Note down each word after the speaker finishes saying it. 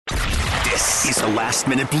This is the Last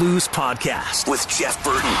Minute Blues podcast with Jeff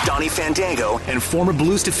Burton, Donnie Fandango, and former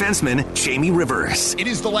Blues defenseman Jamie Rivers. It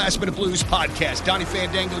is the Last Minute Blues podcast. Donnie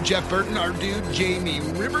Fandango, Jeff Burton, our dude Jamie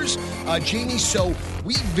Rivers. Jamie, so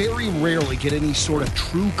we very rarely get any sort of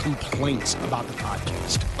true complaints about the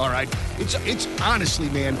podcast. All right, it's honestly,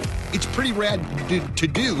 man, it's pretty rad to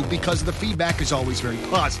do because the feedback is always very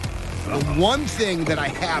positive. The one thing that I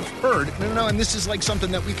have heard, and this is like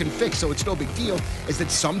something that we can fix, so it's no big deal, is that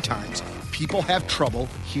sometimes people have trouble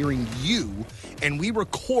hearing you, and we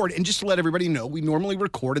record, and just to let everybody know, we normally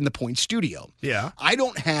record in the Point Studio. Yeah. I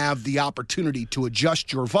don't have the opportunity to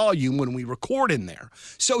adjust your volume when we record in there.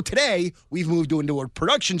 So today, we've moved into a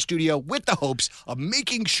production studio with the hopes of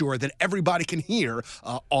making sure that everybody can hear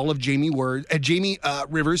all of Jamie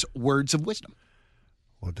Rivers' words of wisdom.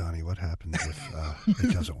 Well, Donnie, what happens if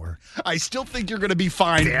it doesn't work? I still think you're going to be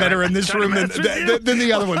fine better in this room than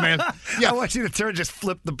the other one, man. Yeah. I want you to just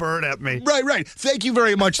flip the bird at me. Right. Thank you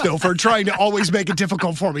very much, though, for trying to always make it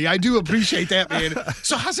difficult for me. I do appreciate that, man.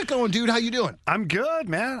 So how's it going, dude? How you doing? I'm good,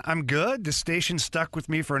 man. I'm good. The station stuck with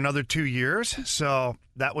me for another 2 years, so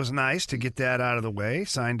that was nice to get that out of the way.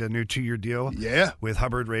 Signed a new 2-year deal with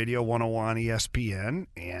Hubbard Radio 101 ESPN,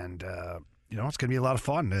 and it's going to be a lot of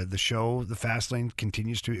fun. The show, the Fast Lane,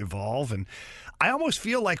 continues to evolve, and I almost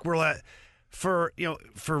feel like we're for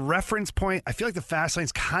reference point, I feel like the Fast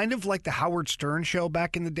Lane's kind of like the Howard Stern show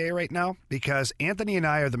back in the day right now, because Anthony and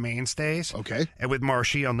I are the mainstays. Okay. And with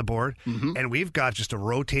Marshy on the board, Mm-hmm. and we've got just a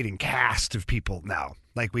rotating cast of people now.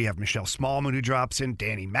 Like we have Michelle Smallman who drops in,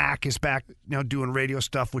 Danny Mack is back, doing radio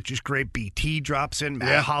stuff, which is great. BT drops in,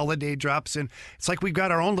 Matt Holliday drops in. It's like we've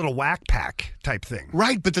got our own little whack pack type thing.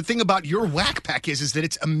 Right, but the thing about your whack pack is that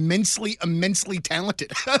it's immensely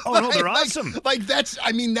talented. Oh no, they're awesome.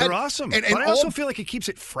 They're awesome. But I also feel like it keeps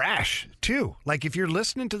it fresh too. Like if you're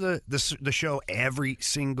listening to the show every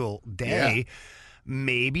single day. Yeah.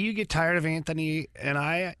 Maybe you get tired of Anthony and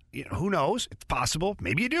I. Who knows? It's possible.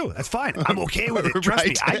 Maybe you do. That's fine. I'm okay with it. Trust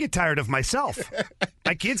me. I get tired of myself.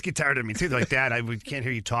 My kids get tired of me too. They're like, Dad, we can't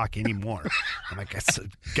hear you talk anymore. I'm like,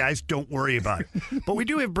 guys, don't worry about it. But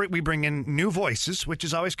we bring in new voices, which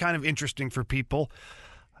is always kind of interesting for people.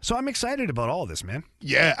 So I'm excited about all of this, man.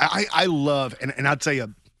 Yeah, I love, and I'll tell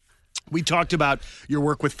you, we talked about your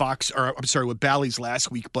work with with Bally's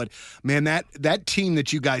last week, but man, that team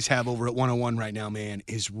that you guys have over at 101 right now, man,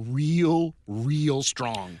 is real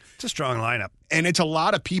strong. It's a strong lineup. And it's a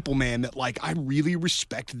lot of people, man, that I really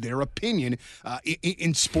respect their opinion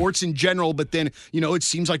in sports in general. But then, it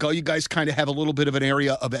seems like all you guys kind of have a little bit of an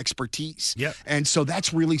area of expertise. Yep. And so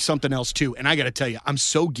that's really something else, too. And I got to tell you, I'm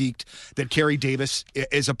so geeked that Kerry Davis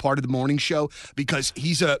is a part of the morning show, because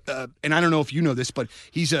he's and I don't know if you know this, but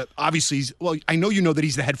I know you know that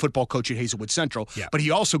he's the head football coach at Hazelwood Central. Yeah. But he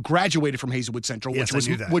also graduated from Hazelwood Central, Yes,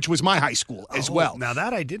 which was my high school as well. Now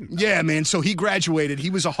that I didn't know. Yeah, man. So he graduated. He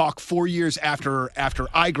was a Hawk 4 years after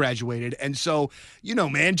I graduated. And so,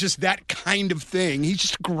 man, just that kind of thing. He's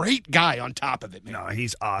just a great guy on top of it, man. No,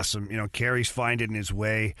 he's awesome. Kerry's finding his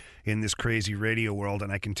way in this crazy radio world,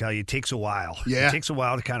 and I can tell you it takes a while. Yeah. It takes a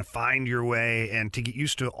while to kind of find your way and to get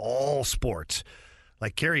used to all sports.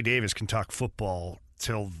 Like Kerry Davis can talk football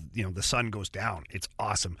till the sun goes down. It's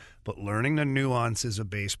awesome. But learning the nuances of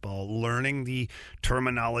baseball, learning the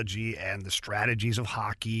terminology and the strategies of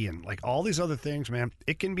hockey, and all these other things, man,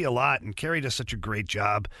 it can be a lot. And Kerry does such a great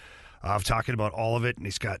job of talking about all of it, and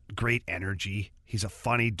he's got great energy. He's a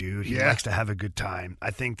funny dude. He likes to have a good time. I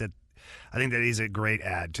think that he's a great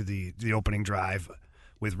add to the opening drive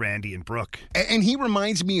with Randy and Brooke. And he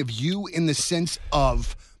reminds me of you in the sense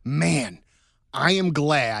of, man, I am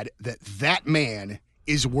glad that man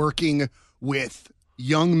is working with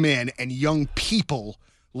young men and young people,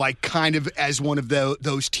 kind of as one of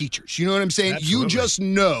those teachers. You know what I'm saying? Absolutely. You just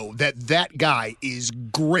know that guy is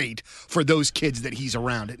great for those kids that he's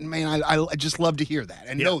around. And man, I just love to hear that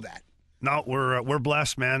and know that. No, we're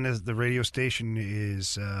blessed, man. The radio station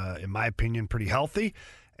is, in my opinion, pretty healthy,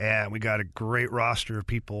 and we got a great roster of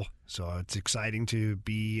people. So it's exciting to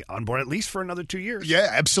be on board, at least for another 2 years. Yeah,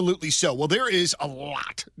 absolutely so. Well, there is a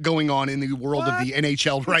lot going on in the world of the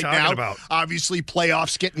NHL right now. About? Obviously,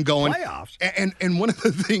 playoffs getting going. Playoffs? And one of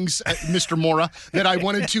the things, Mr. Mora, that I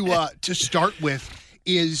wanted to start with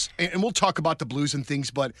is, and we'll talk about the Blues and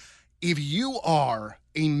things, but if you are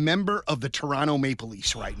a member of the Toronto Maple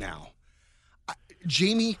Leafs right now,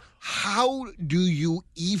 Jamie, how do you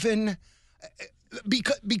even...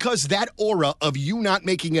 Because that aura of you not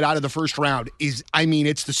making it out of the first round is,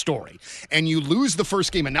 it's the story. And you lose the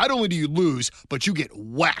first game, and not only do you lose, but you get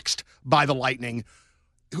waxed by the Lightning.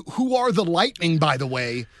 Who are the Lightning, by the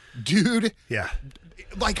way? Dude. Yeah.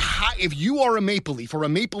 Like, how, if you are a Maple Leaf or a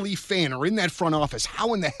Maple Leaf fan or in that front office,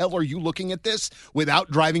 how in the hell are you looking at this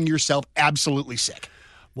without driving yourself absolutely sick?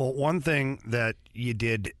 Well, one thing that you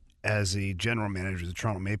did as a general manager of the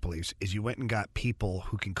Toronto Maple Leafs is you went and got people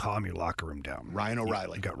who can calm your locker room down. Ryan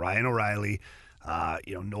O'Reilly. You got Ryan O'Reilly.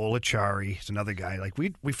 Noel Acciari is another guy. Like,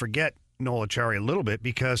 we forget Noel Acciari a little bit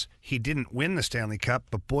because he didn't win the Stanley Cup,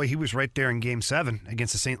 but boy, he was right there in Game 7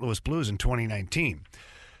 against the St. Louis Blues in 2019.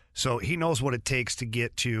 So he knows what it takes to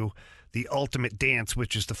get to the ultimate dance,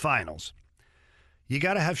 which is the finals. You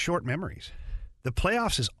got to have short memories. The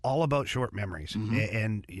playoffs is all about short memories. Mm-hmm.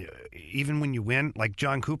 And even when you win, like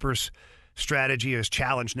John Cooper's strategy, his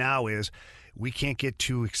challenge now is we can't get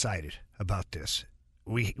too excited about this.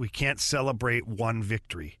 We can't celebrate one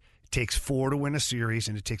victory. It takes 4 to win a series,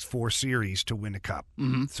 and it takes 4 series to win a cup.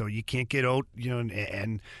 Mm-hmm. So you can't get out,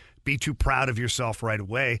 and be too proud of yourself right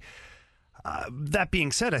away. That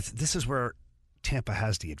being said, this is where Tampa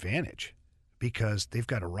has the advantage because they've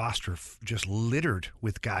got a roster just littered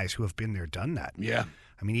with guys who have been there, done that. Yeah.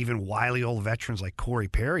 I mean, even wily old veterans like Corey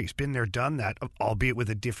Perry's been there, done that, albeit with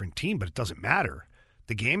a different team, but it doesn't matter.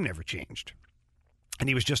 The game never changed. And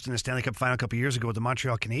he was just in the Stanley Cup final a couple years ago with the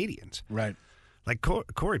Montreal Canadiens. Right. Like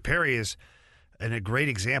Corey Perry is a great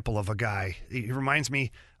example of a guy. He reminds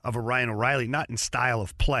me of a Ryan O'Reilly, not in style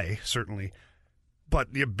of play, certainly,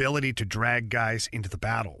 but the ability to drag guys into the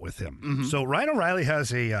battle with him. Mm-hmm. So Ryan O'Reilly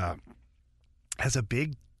has a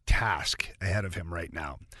big task ahead of him right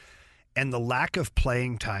now. And the lack of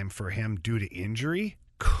playing time for him due to injury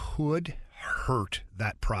could hurt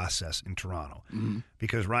that process in Toronto. Mm-hmm.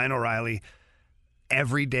 Because Ryan O'Reilly,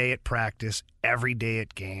 every day at practice, every day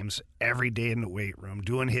at games, every day in the weight room,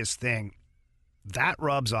 doing his thing, that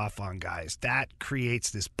rubs off on guys. That creates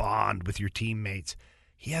this bond with your teammates.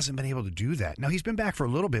 He hasn't been able to do that. Now, he's been back for a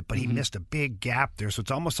little bit, but he missed a big gap there, so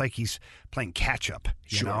it's almost like he's playing catch-up,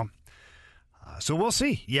 you know? So we'll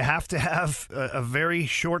see. You have to have a very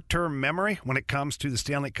short-term memory when it comes to the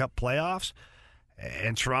Stanley Cup playoffs.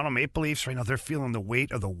 And Toronto Maple Leafs, right now, they're feeling the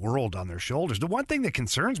weight of the world on their shoulders. The one thing that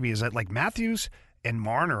concerns me is that, like, Matthews and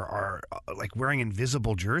Marner are, like, wearing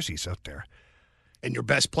invisible jerseys out there. And your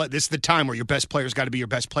best play. This is the time where your best players got to be your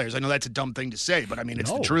best players. I know that's a dumb thing to say, but, I mean,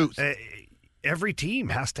 it's the truth. Every team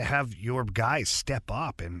has to have your guys step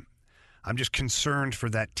up, and I'm just concerned for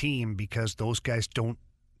that team because those guys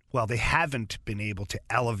they haven't been able to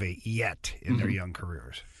elevate yet in their young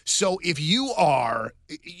careers. So if you are,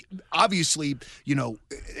 obviously,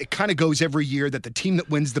 it kind of goes every year that the team that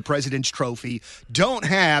wins the President's Trophy don't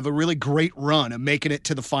have a really great run of making it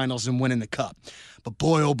to the finals and winning the cup. But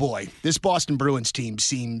boy, oh boy, this Boston Bruins team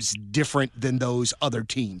seems different than those other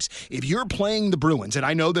teams. If you're playing the Bruins, and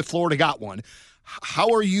I know that Florida got one, how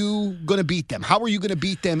are you going to beat them? How are you going to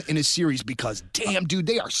beat them in a series? Because, damn, dude,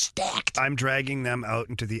 they are stacked. I'm dragging them out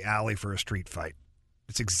into the alley for a street fight.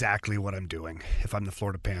 It's exactly what I'm doing if I'm the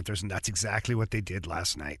Florida Panthers, and that's exactly what they did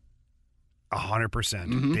last night. 100%.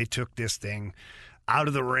 Mm-hmm. They took this thing out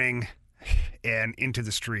of the ring and into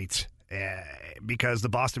the streets because the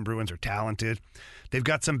Boston Bruins are talented. They've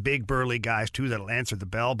got some big, burly guys, too, that'll answer the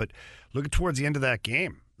bell. But look at towards the end of that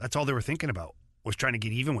game. That's all they were thinking about, was trying to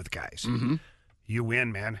get even with guys. Mm-hmm. You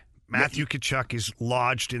win, man. Matthew Tkachuk is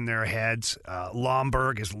lodged in their heads.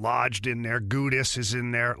 Lomberg is lodged in there. Gudis is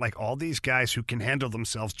in there. Like, all these guys who can handle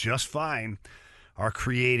themselves just fine are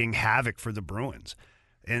creating havoc for the Bruins.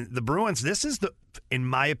 And the Bruins, in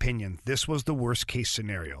my opinion, this was the worst case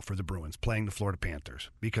scenario for the Bruins playing the Florida Panthers,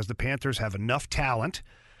 because the Panthers have enough talent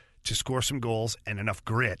to score some goals and enough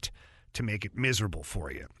grit to make it miserable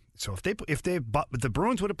for you. So if the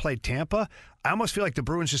Bruins would have played Tampa, I almost feel like the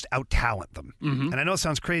Bruins just out-talent them. Mm-hmm. And I know it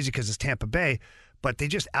sounds crazy because it's Tampa Bay, but they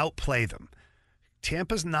just outplay them.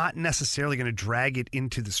 Tampa's not necessarily going to drag it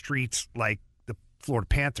into the streets like the Florida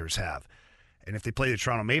Panthers have. And if they play the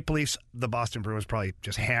Toronto Maple Leafs, the Boston Bruins probably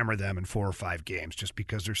just hammer them in 4 or 5 games just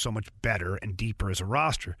because they're so much better and deeper as a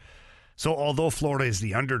roster. So although Florida is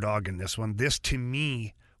the underdog in this one, this to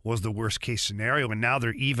me was the worst case scenario, and now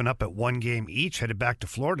they're even up at 1 game each, headed back to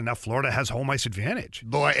Florida. Now Florida has home ice advantage.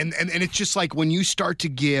 Boy, and it's just like when you start to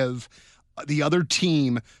give the other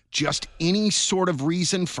team just any sort of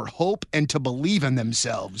reason for hope and to believe in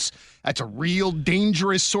themselves, that's a real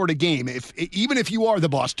dangerous sort of game, even if you are the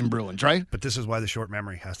Boston Bruins, right? But this is why the short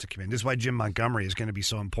memory has to come in. This is why Jim Montgomery is going to be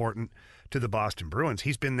so important to the Boston Bruins.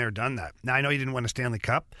 He's been there, done that. Now, I know he didn't win a Stanley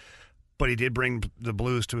Cup, but he did bring the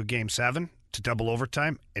Blues to a Game 7 to double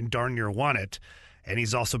overtime and darn near won it. and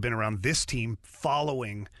he's also been around this team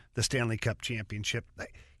following the Stanley Cup championship.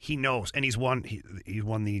 He knows, and he won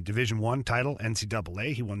the Division I title,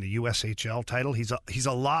 NCAA. He won the USHL title. He's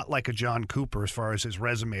a lot like a John Cooper as far as his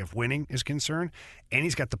resume of winning is concerned, and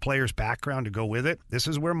he's got the player's background to go with it. This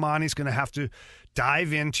is where Monty's going to have to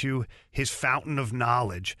dive into his fountain of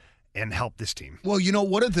knowledge and help this team. Well,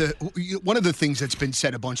 one of the things that's been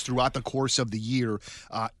said a bunch throughout the course of the year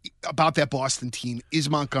about that Boston team is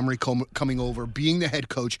Montgomery coming over, being the head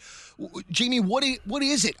coach. Jamie, what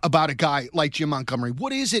is it about a guy like Jim Montgomery?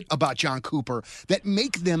 What is it about John Cooper that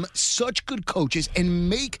make them such good coaches and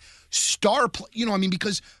make star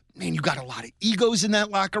because man, you got a lot of egos in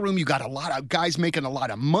that locker room. You got a lot of guys making a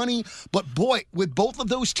lot of money. But boy, with both of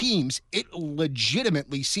those teams, it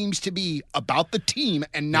legitimately seems to be about the team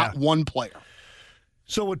and not one player.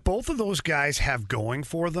 So what both of those guys have going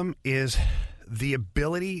for them is the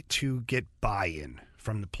ability to get buy-in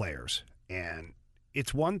from the players. And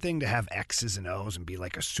it's one thing to have X's and O's and be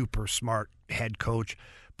like a super smart head coach.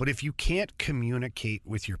 But if you can't communicate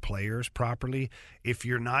with your players properly, if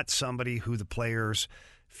you're not somebody who the players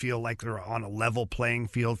feel like they're on a level playing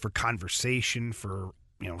field for conversation, for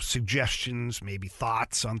suggestions, maybe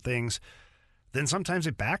thoughts on things, then sometimes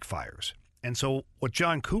it backfires. And so what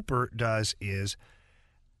John Cooper does is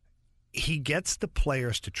he gets the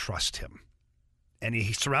players to trust him. And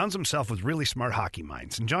he surrounds himself with really smart hockey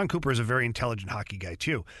minds. And John Cooper is a very intelligent hockey guy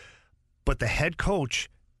too. But the head coach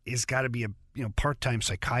has got to be a part-time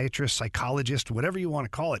psychiatrist, psychologist, whatever you want to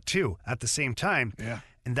call it too, at the same time. Yeah.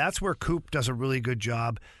 And that's where Coop does a really good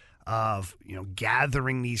job of,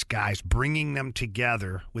 gathering these guys, bringing them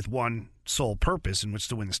together with one sole purpose, in which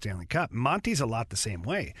to win the Stanley Cup. Monty's a lot the same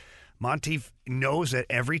way. Monty knows that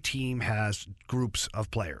every team has groups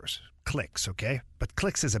of players, cliques, okay? But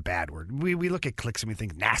cliques is a bad word. We look at cliques and we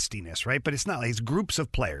think nastiness, right? But it's not. It's groups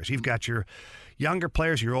of players. You've got your younger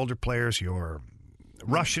players, your older players, your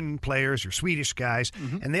Russian players, your Swedish guys,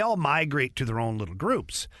 and they all migrate to their own little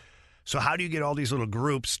groups. So how do you get all these little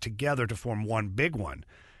groups together to form one big one?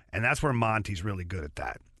 And that's where Monty's really good at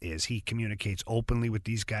that, is he communicates openly with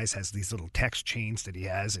these guys, has these little text chains that he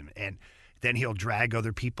has, and then he'll drag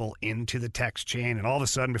other people into the text chain, and all of a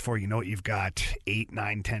sudden, before you know it, you've got 8,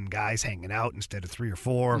 9, 10 guys hanging out instead of 3 or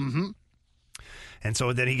 4. Mm-hmm. And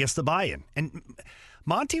so then he gets the buy-in. And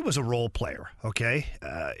Monty was a role player, okay,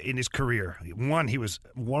 in his career. He was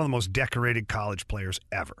one of the most decorated college players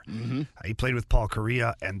ever. Mm-hmm. He played with Paul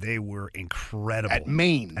Kariya, and they were incredible. At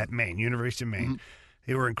Maine, University of Maine. Mm-hmm.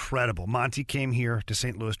 They were incredible. Monty came here to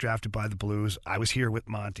St. Louis, drafted by the Blues. I was here with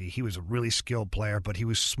Monty. He was a really skilled player, but he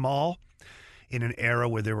was small in an era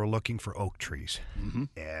where they were looking for oak trees. Mm-hmm.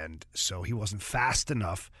 And so he wasn't fast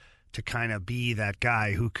enough to kind of be that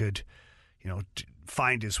guy who could,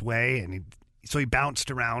 find his way, and so he bounced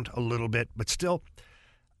around a little bit, but still,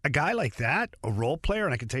 a guy like that, a role player,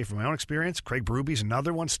 and I can tell you from my own experience, Craig Berube's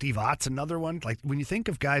another one, Steve Ott's another one. Like, when you think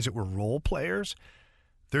of guys that were role players,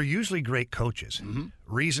 they're usually great coaches. Mm-hmm.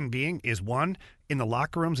 Reason being is, one, in the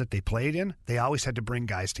locker rooms that they played in, they always had to bring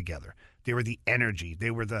guys together. They were the energy.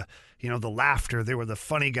 They were the laughter. They were the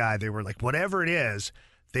funny guy. They were like, whatever it is,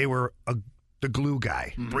 they were the glue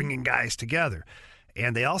guy, bringing guys together.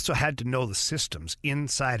 And they also had to know the systems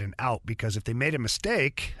inside and out, because if they made a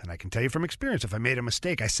mistake, and I can tell you from experience, if I made a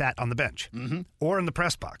mistake, I sat on the bench or in the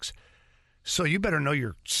press box. So you better know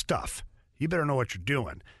your stuff. You better know what you're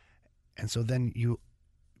doing. And so then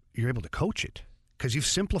you're able to coach it, because you've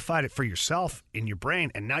simplified it for yourself in your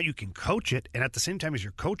brain, and now you can coach it. And at the same time as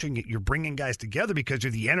you're coaching it, you're bringing guys together because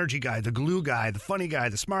you're the energy guy, the glue guy, the funny guy,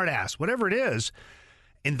 the smart ass, whatever it is.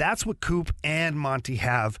 And that's what Coop and Monty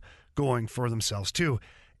have going for themselves too,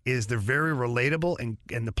 is they're very relatable,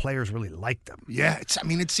 and the players really like them. Yeah,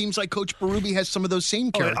 it seems like Coach Berube has some of those same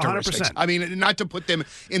characteristics. 100%. Not to put them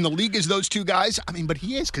in the league as those two guys, but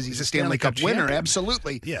he is, because he's a Stanley Cup winner, champion.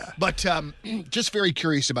 absolutely. Yeah. But just very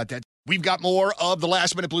curious about that. We've got more of the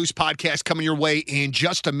Last Minute Blues podcast coming your way in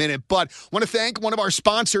just a minute, but want to thank one of our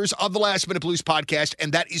sponsors of the Last Minute Blues podcast,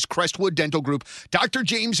 and that is Crestwood Dental Group. Dr.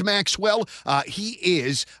 James Maxwell, he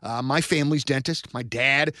is my family's dentist, my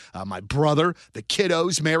dad, my brother, the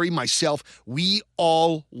kiddos, Mary, myself. We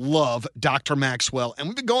all love Dr. Maxwell, and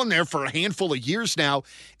we've been going there for a handful of years now,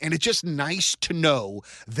 and it's just nice to know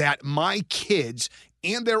that my kids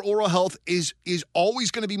and their oral health is always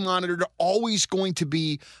going to be monitored, always going to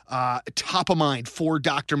be top of mind for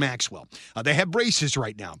Dr. Maxwell. They have braces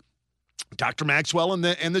right now. Dr. Maxwell and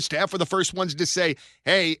the staff were the first ones to say,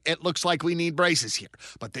 hey, it looks like we need braces here.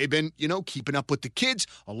 But they've been, keeping up with the kids,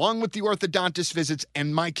 along with the orthodontist visits,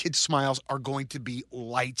 and my kids' smiles are going to be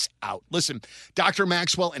lights out. Listen, Dr.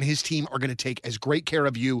 Maxwell and his team are going to take as great care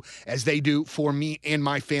of you as they do for me and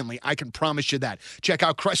my family. I can promise you that. Check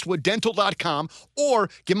out crestwooddental.com or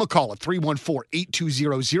give them a call at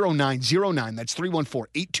 314-820-0909. That's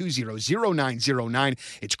 314-820-0909.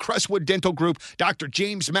 It's Crestwood Dental Group, Dr.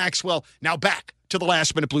 James Maxwell. Now back to the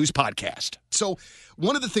Last Minute Blues podcast. So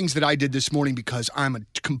one of the things that I did this morning, because I'm a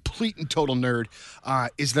complete and total nerd,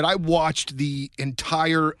 is that I watched the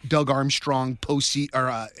entire Doug Armstrong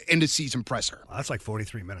end of season presser. Well, that's like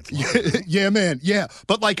 43 minutes long. Yeah, man. Yeah.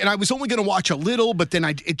 But and I was only going to watch a little, but then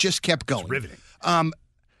it just kept going. It's riveting.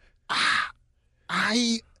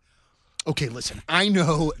 Okay, listen, I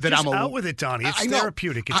know that Just out with it, Donnie. It's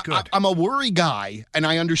therapeutic. It's good. I'm a worry guy, and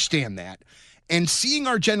I understand that. And seeing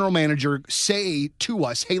our general manager say to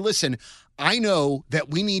us, hey, listen, I know that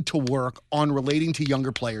we need to work on relating to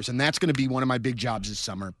younger players, and that's going to be one of my big jobs this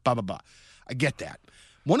summer, blah, blah, blah. I get that.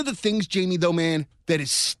 One of the things, Jamie, though, man, that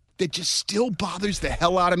just still bothers the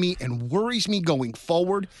hell out of me and worries me going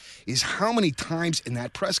forward is how many times in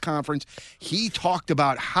that press conference he talked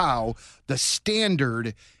about how the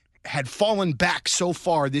standard had fallen back so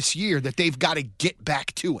far this year that they've got to get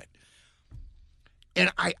back to it. And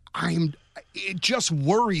it just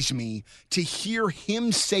worries me to hear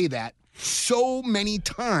him say that so many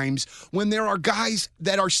times when there are guys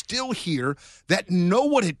that are still here that know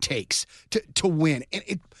what it takes to win. And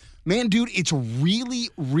man, dude, it's really,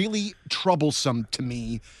 really troublesome to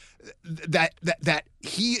me that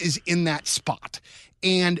he is in that spot.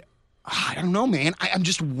 And I don't know, man. I'm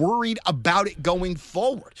just worried about it going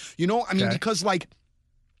forward. Because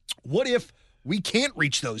what if we can't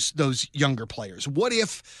reach those younger players? What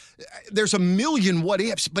if there's a million what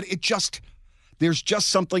ifs, but there's just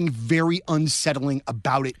something very unsettling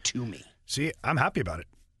about it to me. See, I'm happy about it.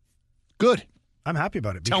 Good. I'm happy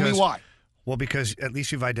about it. Tell me why. Well, because at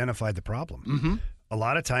least you've identified the problem. Mm-hmm. A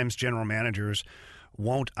lot of times general managers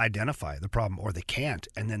won't identify the problem, or they can't,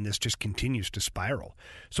 and then this just continues to spiral.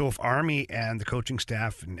 So if Army and the coaching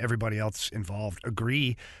staff and everybody else involved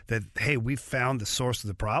agree that, hey, we've found the source of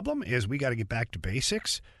the problem is we got to get back to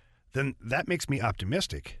basics, then that makes me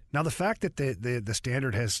optimistic. Now, the fact that the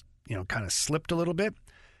standard has, kind of slipped a little bit,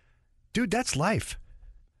 dude, that's life.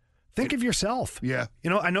 Think of yourself. Yeah.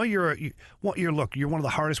 I know you're one of the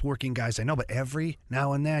hardest working guys I know, but every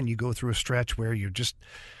now and then you go through a stretch where you're just,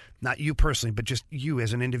 not you personally, but just you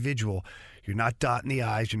as an individual, you're not dotting the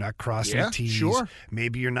I's, you're not crossing the T's. Sure.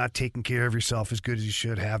 Maybe you're not taking care of yourself as good as you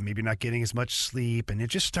should have. Maybe you're not getting as much sleep, and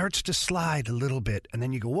it just starts to slide a little bit. And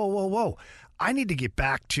then you go, whoa, whoa, whoa. I need to get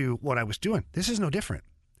back to what I was doing. This is no different.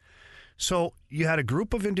 So you had a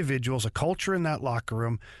group of individuals, a culture in that locker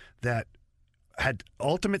room that had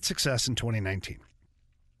ultimate success in 2019.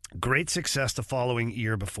 Great success the following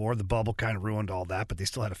year before. The bubble kind of ruined all that, but they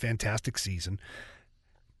still had a fantastic season.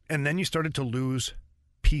 And then you started to lose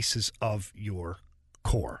pieces of your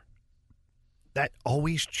core. That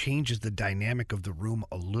always changes the dynamic of the room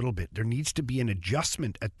a little bit. There needs to be an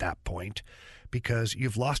adjustment at that point because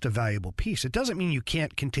you've lost a valuable piece. It doesn't mean you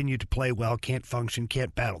can't continue to play well, can't function,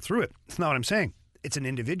 can't battle through it. That's not what I'm saying. It's an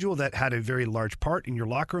individual that had a very large part in your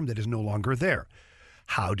locker room that is no longer there.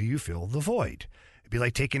 How do you fill the void? It'd be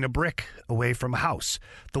like taking a brick away from a house.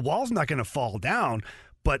 The wall's not going to fall down,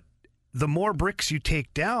 but the more bricks you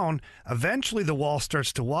take down, eventually the wall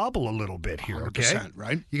starts to wobble a little bit here, okay? 100%,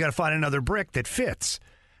 right? You got to find another brick that fits.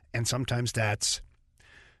 And sometimes that's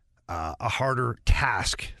a harder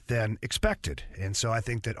task than expected. And so I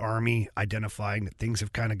think that Army identifying that things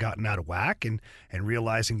have kind of gotten out of whack and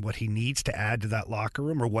realizing what he needs to add to that locker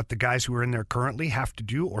room or what the guys who are in there currently have to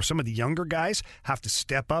do, or some of the younger guys have to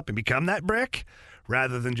step up and become that brick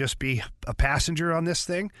rather than just be a passenger on this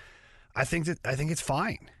thing. I think it's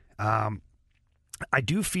fine. I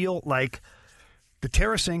do feel like the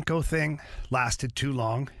Tarasenko thing lasted too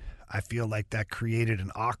long. I feel like that created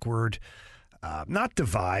an awkward, not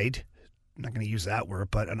divide, I'm not going to use that word,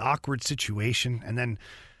 but an awkward situation. And then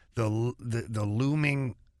the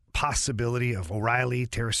looming possibility of O'Reilly,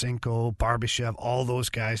 Tarasenko, Barbashev, all those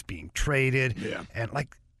guys being traded. Yeah. And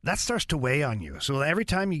that starts to weigh on you. So every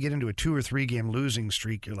time you get into a 2 or 3 game losing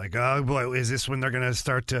streak, you're like, oh boy, is this when they're going to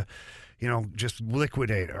start to, just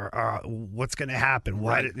liquidate, or what's going to happen?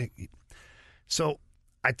 Right. So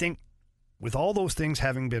I think with all those things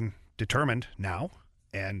having been determined now,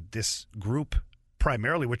 and this group,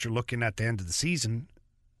 primarily what you're looking at the end of the season,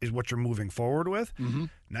 is what you're moving forward with. Mm-hmm.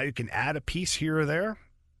 Now you can add a piece here or there.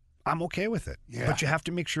 I'm okay with it. Yeah. But you have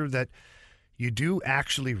to make sure that You do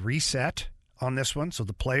actually reset on this one. So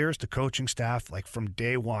the players, the coaching staff, like from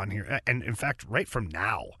day one here, and in fact, right from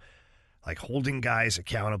now, like holding guys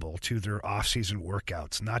accountable to their off-season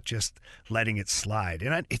workouts, not just letting it slide.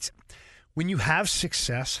 And it's when you have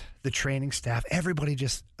success, the training staff, everybody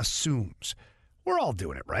just assumes we're all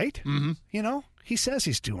doing it right. Mm-hmm. You know, he says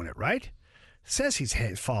he's doing it right. Says he's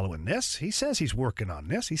following this. He says he's working on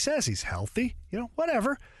this. He says he's healthy. You know,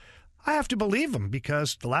 whatever. I have to believe him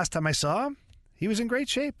because the last time I saw him, he was in great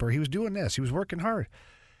shape or he was doing this. He was working hard.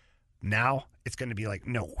 Now it's going to be like,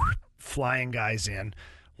 no, flying guys in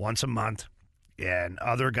once a month. And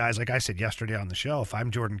other guys, like I said yesterday on the show, if I'm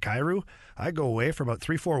Jordan Kyrou, I go away for about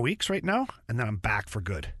 3-4 weeks right now, and then I'm back for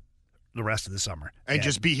good the rest of the summer. And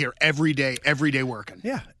just be here every day working.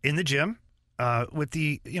 Yeah, in the gym. With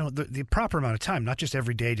the proper amount of time, not just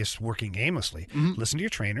every day just working aimlessly. Mm-hmm. Listen to your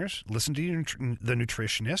trainers, listen to the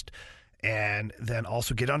nutritionist, and then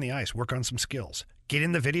also get on the ice, work on some skills. Get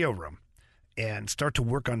in the video room and start to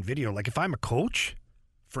work on video. Like if I'm a coach,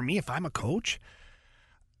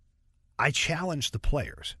 I challenge the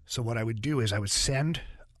players. So what I would do is I would send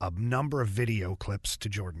a number of video clips to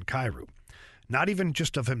Jordan Kyrou, not even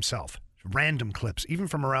just of himself, random clips, even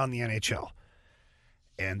from around the NHL.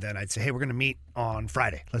 And then I'd say, hey, we're going to meet on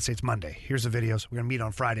Friday. Let's say it's Monday. Here's the videos. We're going to meet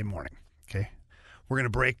on Friday morning, okay? We're going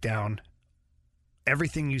to break down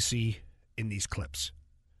everything you see in these clips.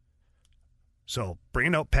 So bring a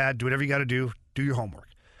notepad, do whatever you got to do your homework.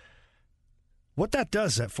 What that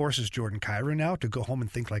does, that forces Jordan Kyrou now to go home and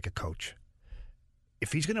think like a coach.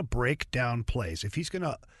 If he's going to break down plays, if he's going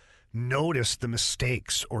to notice the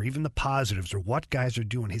mistakes or even the positives or what guys are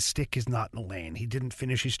doing, his stick is not in the lane, he didn't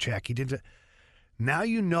finish his check, he didn't... Now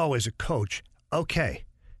you know as a coach, okay,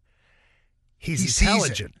 he's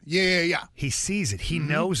intelligent. Yeah. He sees it. He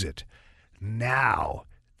knows it. Now,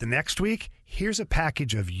 the next week, here's a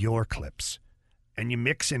package of your clips. And you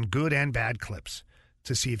mix in good and bad clips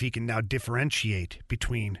to see if he can now differentiate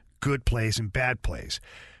between good plays and bad plays.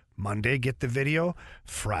 Monday, get the video.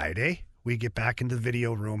 Friday, we get back into the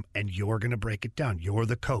video room, and you're going to break it down. You're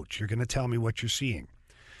the coach. You're going to tell me what you're seeing.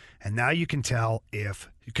 And now you can tell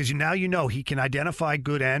because now you know he can identify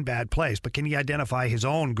good and bad plays, but can he identify his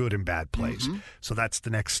own good and bad plays? Mm-hmm. So that's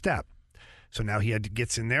the next step. So now he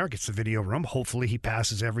gets in there, gets the video room. Hopefully he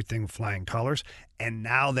passes everything with flying colors. And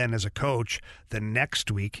now then as a coach, the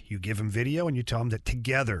next week you give him video and you tell him that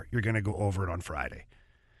together you're going to go over it on Friday.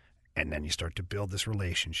 And then you start to build this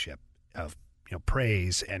relationship of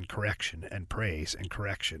praise and correction and praise and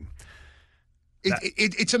correction.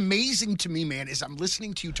 It's amazing to me, man, as I'm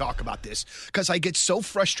listening to you talk about this, because I get so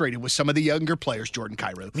frustrated with some of the younger players, Jordan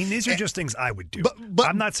Kyrou. I mean, these are just things I would do. But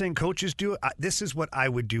I'm not saying coaches do it. This is what I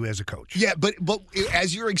would do as a coach. Yeah, but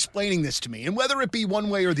as you're explaining this to me, and whether it be one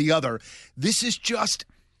way or the other, this is just...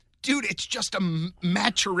 Dude, it's just a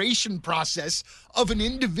maturation process of an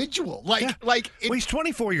individual. He's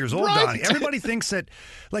 24 years old, right? Donnie. Everybody thinks that,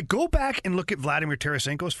 go back and look at Vladimir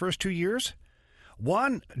Tarasenko's first 2 years.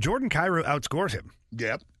 1, Jordan Kyrou outscored him.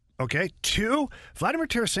 Yep. Okay. 2, Vladimir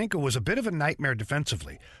Tarasenko was a bit of a nightmare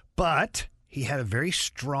defensively, but he had a very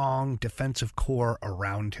strong defensive core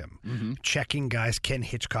around him. Mm-hmm. Checking guys. Ken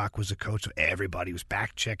Hitchcock was the coach, so everybody was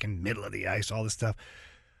back checking, middle of the ice, all this stuff.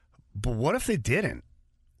 But what if they didn't?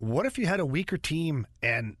 What if you had a weaker team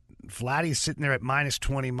and Vladdy's sitting there at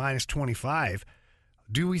 -20, -25?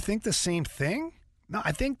 Do we think the same thing? No,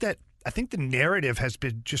 I think the narrative has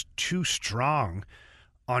been just too strong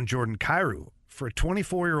on Jordan Kyrou. For a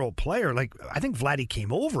 24-year-old player, I think Vladdy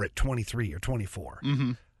came over at 23 or 24.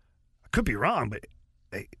 Mm-hmm. I could be wrong, but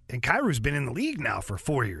and Kyrou's been in the league now for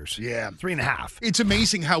 4 years. Yeah. 3.5. It's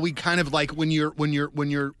amazing how we kind of when you're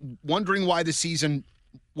wondering why the season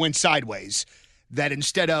went sideways, that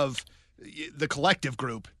instead of the collective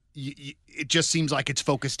group, it just seems like it's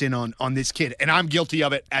focused in on this kid. And I'm guilty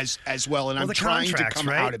of it as well, and I'm trying to come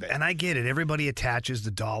out of it. And I get it. Everybody attaches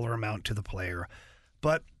the dollar amount to the player.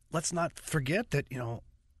 But let's not forget that,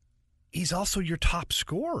 he's also your top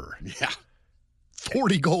scorer. Yeah.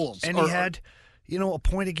 40 goals. And he had, a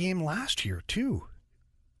point a game last year, too.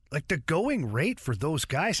 The going rate for those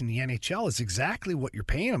guys in the NHL is exactly what you're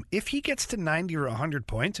paying him. If he gets to 90 or 100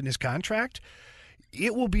 points in his contract,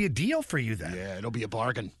 it will be a deal for you then. Yeah, it'll be a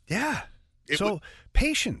bargain. Yeah.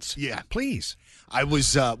 Patience. Yeah. Please. I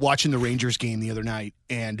was watching the Rangers game the other night,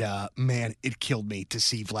 and, man, it killed me to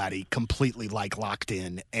see Vladdy completely, locked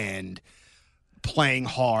in and playing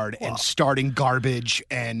hard and starting garbage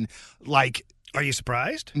and, Are you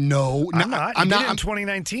surprised? No. I'm not. I'm not in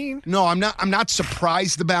 2019. No, I'm not. I'm not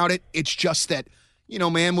surprised about it. It's just that,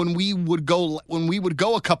 man, when we would go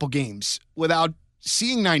a couple games without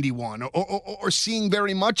seeing 91 or seeing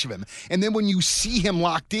very much of him. And then when you see him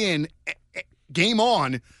locked in, game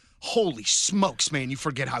on, holy smokes, man, you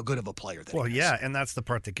forget how good of a player that is. Well, yeah, and that's the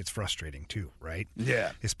part that gets frustrating too, right?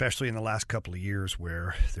 Yeah. Especially in the last couple of years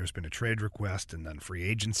where there's been a trade request and then free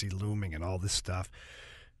agency looming and all this stuff.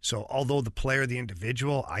 So although the player, the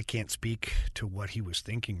individual, I can't speak to what he was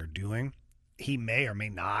thinking or doing, he may or may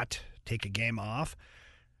not take a game off.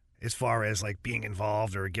 As far as like being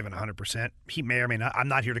involved or given 100%, he may or may not. I'm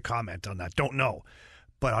not here to comment on that. Don't know.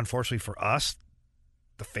 But unfortunately for us,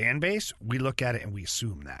 the fan base, we look at it and we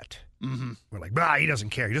assume that. Mm-hmm. We're like, he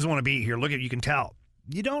doesn't care. He doesn't want to be here. Look at it, you can tell.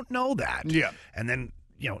 You don't know that. Yeah. And then,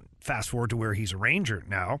 fast forward to where he's a Ranger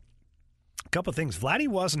now. A couple of things. Vladdy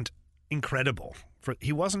wasn't incredible.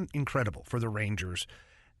 He wasn't incredible for the Rangers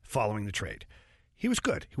following the trade. He was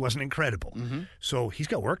good. He wasn't incredible. Mm-hmm. So he's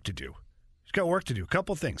got work to do. He's got work to do. A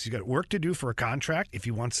couple of things. He's got work to do for a contract if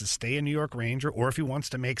he wants to stay a New York Ranger or if he wants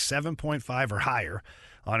to make 7.5 or higher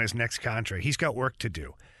on his next contract. He's got work to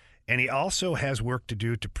do. And he also has work to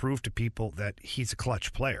do to prove to people that he's a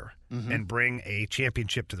clutch player and bring a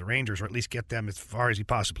championship to the Rangers or at least get them as far as he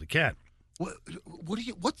possibly can.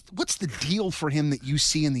 What's the deal for him that you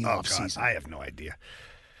see in the offseason? I have no idea.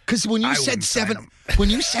 Because when you said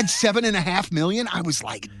 $7.5 million, I was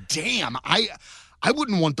like, damn, I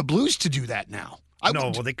wouldn't want the Blues to do that now.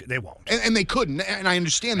 They won't. And they couldn't, and I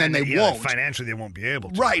understand that, and they won't. Financially, they won't be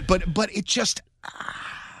able to. Right, but it just,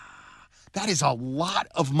 that is a lot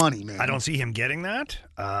of money, man. I don't see him getting that,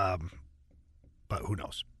 but who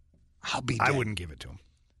knows? I wouldn't give it to him.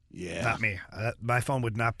 Yeah. Not me. My phone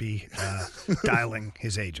would not be dialing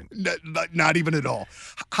his agent. Not even at all.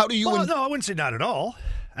 How do you... No, I wouldn't say not at all.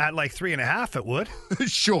 At like 3.5, it would.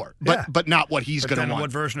 Sure, but not what he's going to want.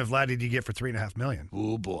 What version of Vlad did you get for $3.5 million?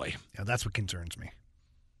 Oh boy, yeah, that's what concerns me.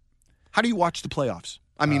 How do you watch the playoffs?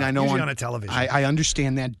 I mean, I know usually on a television. I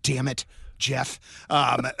understand that. Damn it, Jeff.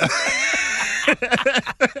 You're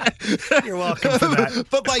welcome for that.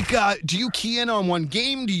 But do you key in on one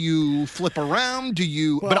game? Do you flip around? Do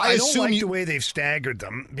you? Well, but I don't like the way they've staggered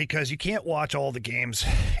them because you can't watch all the games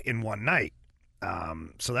in one night.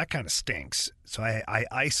 So that kind of stinks. So I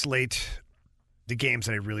isolate the games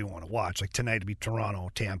that I really want to watch. Like tonight, it'd be Toronto,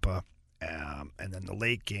 Tampa, and then the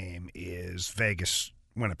late game is Vegas,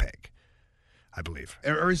 Winnipeg, I believe.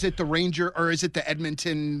 Or is it the Ranger? Or is it the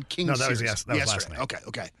Edmonton Kings? No, that was yesterday? last night.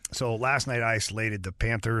 Okay. So last night I isolated the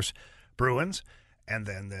Panthers, Bruins, and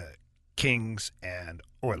then the Kings and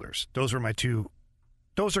Oilers. Those were my two.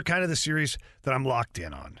 Those are kind of the series that I'm locked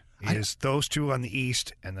in on. Is those two on the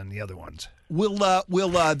East and then the other ones. Will that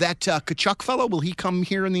Kachuk fellow, will he come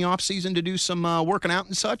here in the offseason to do some working out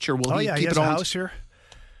and such, or will he keep he has it on? A house here.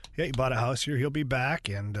 Yeah, he bought a house here. He'll be back,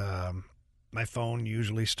 and my phone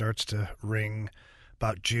usually starts to ring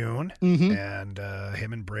about June, and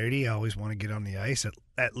him and Brady always want to get on the ice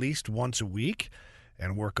at least once a week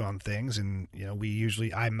and work on things. And,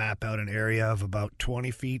 I map out an area of about 20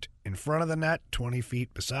 feet in front of the net, 20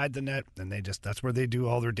 feet beside the net, and that's where they do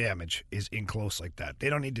all their damage, is in close like that. They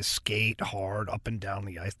don't need to skate hard up and down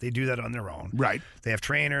the ice. They do that on their own. Right. They have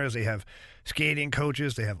trainers, they have skating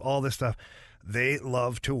coaches, they have all this stuff. They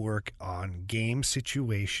love to work on game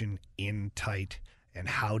situation in tight and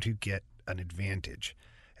how to get an advantage.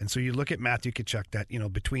 And so you look at Matthew Tkachuk, that,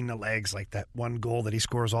 between the legs, like that one goal that he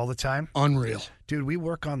scores all the time. Unreal. Dude, we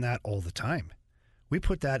work on that all the time. We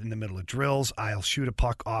put that in the middle of drills. I'll shoot a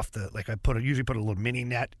puck off usually put a little mini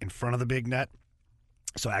net in front of the big net.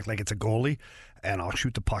 So act like it's a goalie, and I'll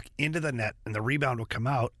shoot the puck into the net, and the rebound will come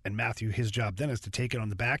out, and Matthew, his job then is to take it on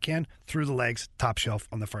the backhand, through the legs, top shelf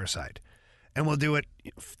on the far side. And we'll do it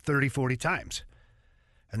 30, 40 times.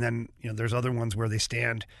 And then, there's other ones where they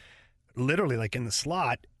stand literally like in the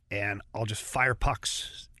slot, and I'll just fire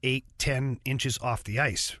pucks 8, 10 inches off the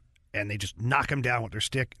ice, and they just knock them down with their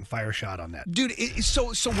stick and fire a shot on that. Dude,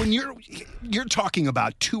 so when you're talking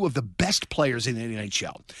about two of the best players in the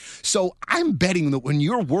NHL, so I'm betting that when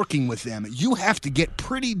you're working with them, you have to get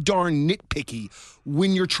pretty darn nitpicky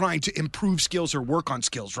when you're trying to improve skills or work on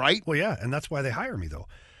skills, right? Well, yeah, and that's why they hire me, though.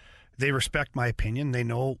 They respect my opinion. They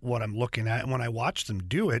know what I'm looking at, and when I watch them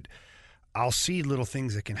do it, I'll see little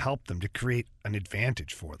things that can help them to create an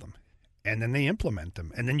advantage for them. And then they implement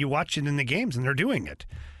them. And then you watch it in the games, and they're doing it.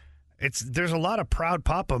 There's a lot of proud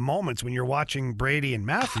papa moments when you're watching Brady and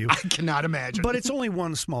Matthew. I cannot imagine. But it's only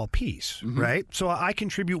one small piece, right? So I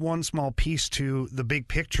contribute one small piece to the big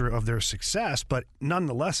picture of their success, but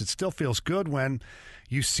nonetheless, it still feels good when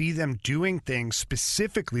you see them doing things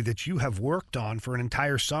specifically that you have worked on for an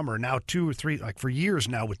entire summer, now 2 or 3, like for years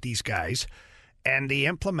now with these guys, and they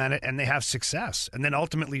implement it and they have success. And then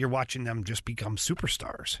ultimately you're watching them just become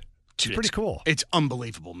superstars. Dude, pretty cool. It's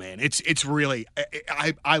unbelievable, man. It's really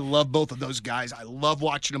I love both of those guys. I love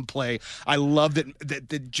watching them play. I love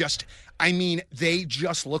that just they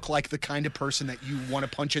just look like the kind of person that you want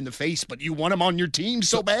to punch in the face, but you want them on your team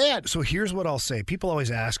so bad. So here's what I'll say. People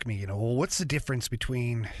always ask me, well, what's the difference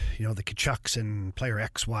between, the Kachucks and player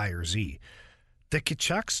X, Y, or Z? The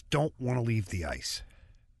Kachucks don't want to leave the ice.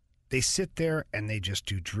 They sit there and they just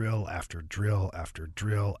do drill after drill after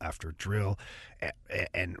drill after drill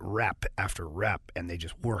and rep after rep, and they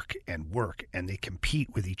just work and they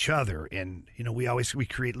compete with each other. And, we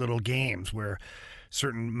create little games where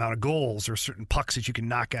certain amount of goals or certain pucks that you can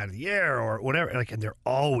knock out of the air or whatever, and they're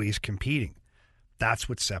always competing. That's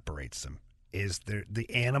what separates them, is the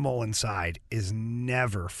animal inside is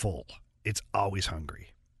never full. It's always hungry.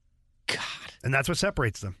 God. And that's what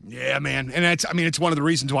separates them. Yeah, man. And it's one of the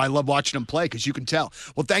reasons why I love watching them play, because you can tell.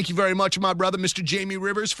 Well, thank you very much, my brother, Mr. Jamie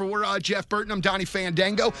Rivers. For Jeff Burton, I'm Donnie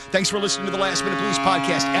Fandango. Thanks for listening to the Last Minute Blues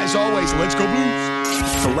Podcast. As always, let's go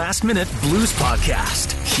Blues. The Last Minute Blues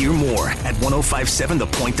Podcast. Hear more at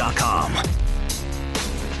 1057thepoint.com.